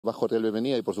Más cordial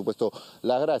bienvenida y por supuesto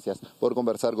las gracias por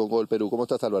conversar con Gol Perú. ¿Cómo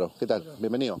estás, Álvaro? ¿Qué tal?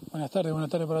 Bienvenido. Buenas tardes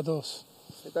para todos.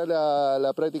 ¿Qué tal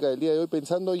la práctica del día de hoy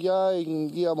pensando ya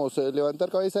en, digamos,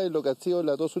 levantar cabeza en lo que han sido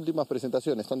las dos últimas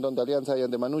presentaciones, tanto ante Alianza y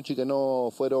ante Mannucci, que no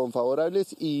fueron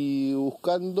favorables, y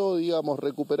buscando, digamos,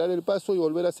 recuperar el paso y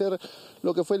volver a hacer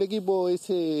lo que fue el equipo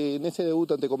en ese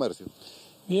debut ante Comercio?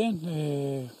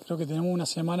 Bien, creo que tenemos una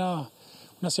semana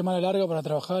larga para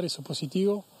trabajar, eso es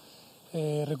positivo.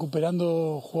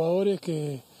 Recuperando jugadores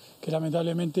que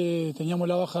lamentablemente teníamos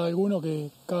la baja de algunos, que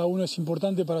cada uno es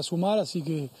importante para sumar, así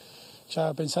que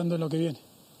ya pensando en lo que viene.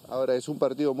 Ahora es un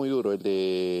partido muy duro el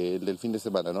del fin de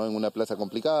semana, ¿no? En una plaza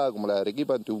complicada como la de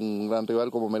Arequipa, ante un gran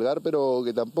rival como Melgar, pero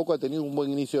que tampoco ha tenido un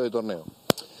buen inicio de torneo.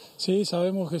 Sí,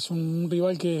 sabemos que es un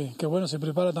rival que bueno, se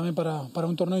prepara también para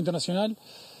un torneo internacional,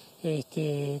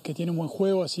 que tiene un buen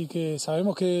juego, así que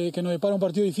sabemos que nos depara un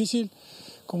partido difícil,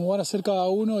 como van a ser cada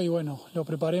uno, y bueno, lo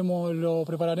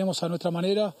prepararemos a nuestra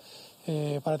manera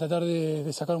para tratar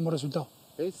de sacar un buen resultado.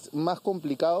 ¿Es más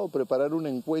complicado preparar un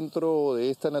encuentro de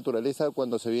esta naturaleza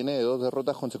cuando se viene de dos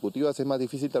derrotas consecutivas? ¿Es más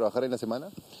difícil trabajar en la semana?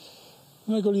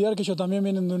 No hay que olvidar que ellos también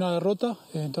vienen de una derrota,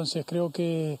 entonces creo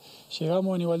que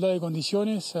llegamos en igualdad de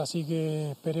condiciones, así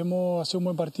que esperemos hacer un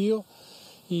buen partido.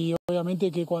 Y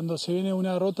obviamente que cuando se viene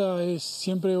una derrota es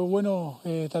siempre bueno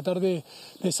tratar de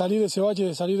salir de ese bache,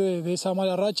 de salir de esa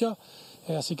mala racha,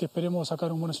 así que esperemos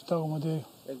sacar un buen resultado, como te digo.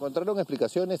 ¿Encontraron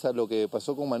explicaciones a lo que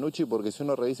pasó con Mannucci? Porque si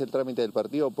uno revisa el trámite del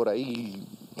partido, por ahí,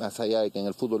 más allá de que en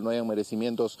el fútbol no hayan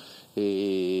merecimientos,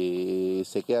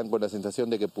 se quedan con la sensación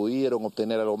de que pudieron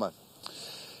obtener algo más.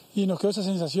 Y nos quedó esa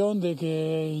sensación de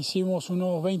que hicimos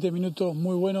unos 20 minutos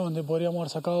muy buenos donde podríamos haber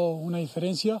sacado una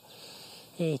diferencia.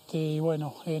 Y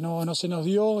bueno, no se nos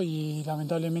dio y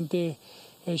lamentablemente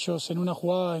ellos en una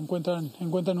jugada encuentran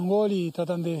un gol y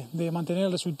tratan de mantener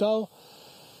el resultado.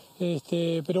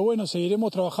 Pero bueno,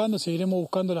 seguiremos trabajando, seguiremos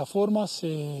buscando las formas.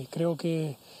 Creo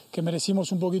que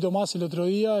merecimos un poquito más el otro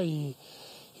día y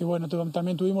bueno,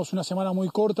 también tuvimos una semana muy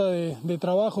corta de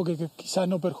trabajo que quizás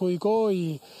nos perjudicó,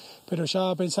 pero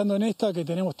ya pensando en esta, que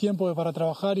tenemos tiempo para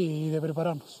trabajar y de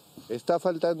prepararnos. ¿Está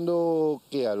faltando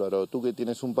qué, Álvaro? Tú que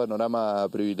tienes un panorama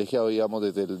privilegiado, digamos,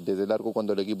 desde el arco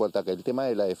cuando el equipo ataca. ¿El tema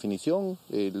de la definición?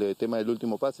 ¿El tema del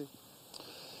último pase?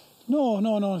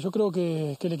 No, yo creo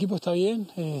que el equipo está bien.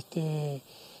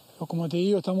 Como te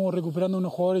digo, estamos recuperando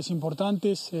unos jugadores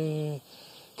importantes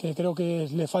que creo que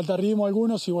le falta ritmo a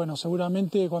algunos y bueno,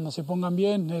 seguramente cuando se pongan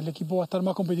bien el equipo va a estar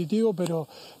más competitivo, pero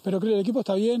creo que el equipo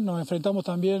está bien, nos enfrentamos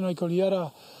también, no hay que olvidar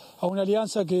a una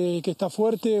Alianza que está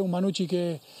fuerte, un Mannucci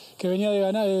que venía de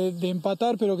ganar, de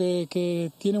empatar, pero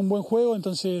que tiene un buen juego,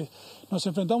 entonces nos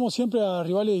enfrentamos siempre a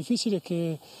rivales difíciles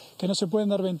que no se pueden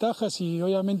dar ventajas y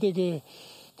obviamente que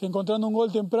encontrando un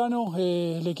gol temprano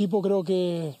el equipo creo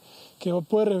que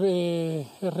puede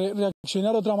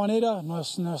reaccionar de otra manera.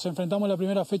 Nos enfrentamos la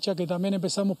primera fecha que también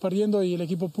empezamos perdiendo y el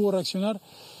equipo pudo reaccionar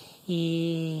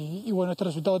y bueno, este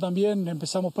resultado también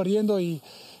empezamos perdiendo y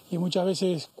muchas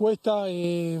veces cuesta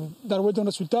dar vuelta a un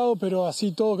resultado, pero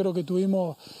así todo creo que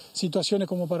tuvimos situaciones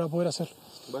como para poder hacerlo.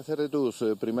 ¿Va a ser de tus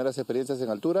primeras experiencias en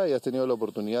altura y has tenido la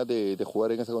oportunidad de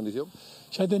jugar en esa condición?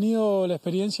 Ya he tenido la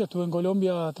experiencia, estuve en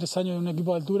Colombia 3 años en un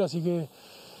equipo de altura, así que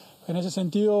en ese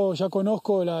sentido ya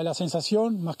conozco la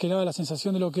sensación, más que nada la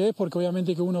sensación de lo que es, porque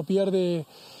obviamente que uno pierde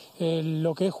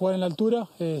lo que es jugar en la altura.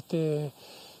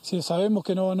 Sí, sabemos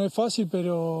que no es fácil,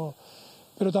 pero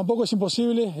tampoco es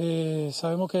imposible.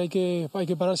 Sabemos que hay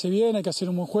que pararse bien, hay que hacer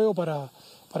un buen juego para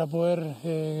poder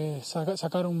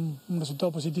sacar un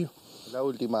resultado positivo. La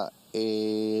última,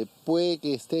 puede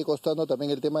que esté costando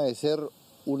también el tema de ser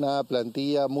una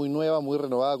plantilla muy nueva, muy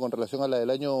renovada con relación a la del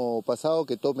año pasado,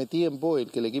 que tome tiempo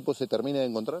el que el equipo se termine de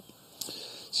encontrar.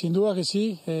 Sin duda que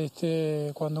sí,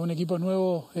 cuando un equipo es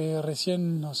nuevo,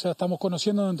 recién, o sea, estamos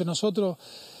conociendo entre nosotros,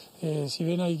 si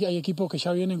bien hay equipos que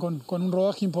ya vienen con un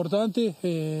rodaje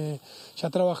importante, ya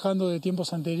trabajando de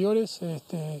tiempos anteriores,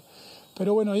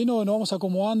 pero bueno, ahí nos vamos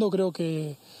acomodando, creo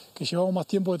que llevamos más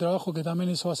tiempo de trabajo, que también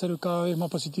eso va a ser cada vez más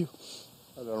positivo.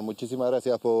 Álvaro, muchísimas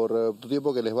gracias por tu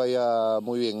tiempo, que les vaya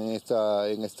muy bien en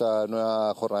esta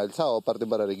nueva jornada. El sábado parten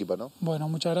para Arequipa, ¿no? Bueno,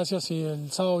 muchas gracias y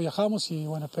el sábado viajamos y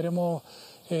bueno, esperemos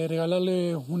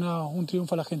regalarle un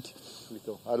triunfo a la gente.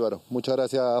 Listo. Álvaro, muchas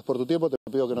gracias por tu tiempo. Te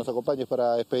pido que nos acompañes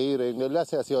para despedir en el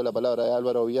enlace. Ha sido la palabra de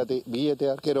Álvaro Villete,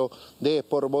 arquero de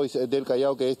Sport Boys del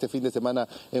Callao, que este fin de semana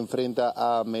enfrenta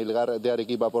a Melgar de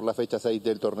Arequipa por la fecha 6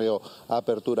 del torneo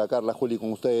Apertura. Carla, Juli,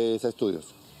 con ustedes a estudios.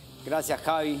 Gracias,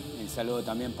 Javi. El saludo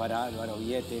también para Álvaro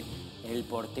Villete, el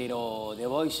portero de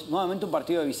Boys. Nuevamente un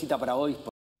partido de visita para Boys.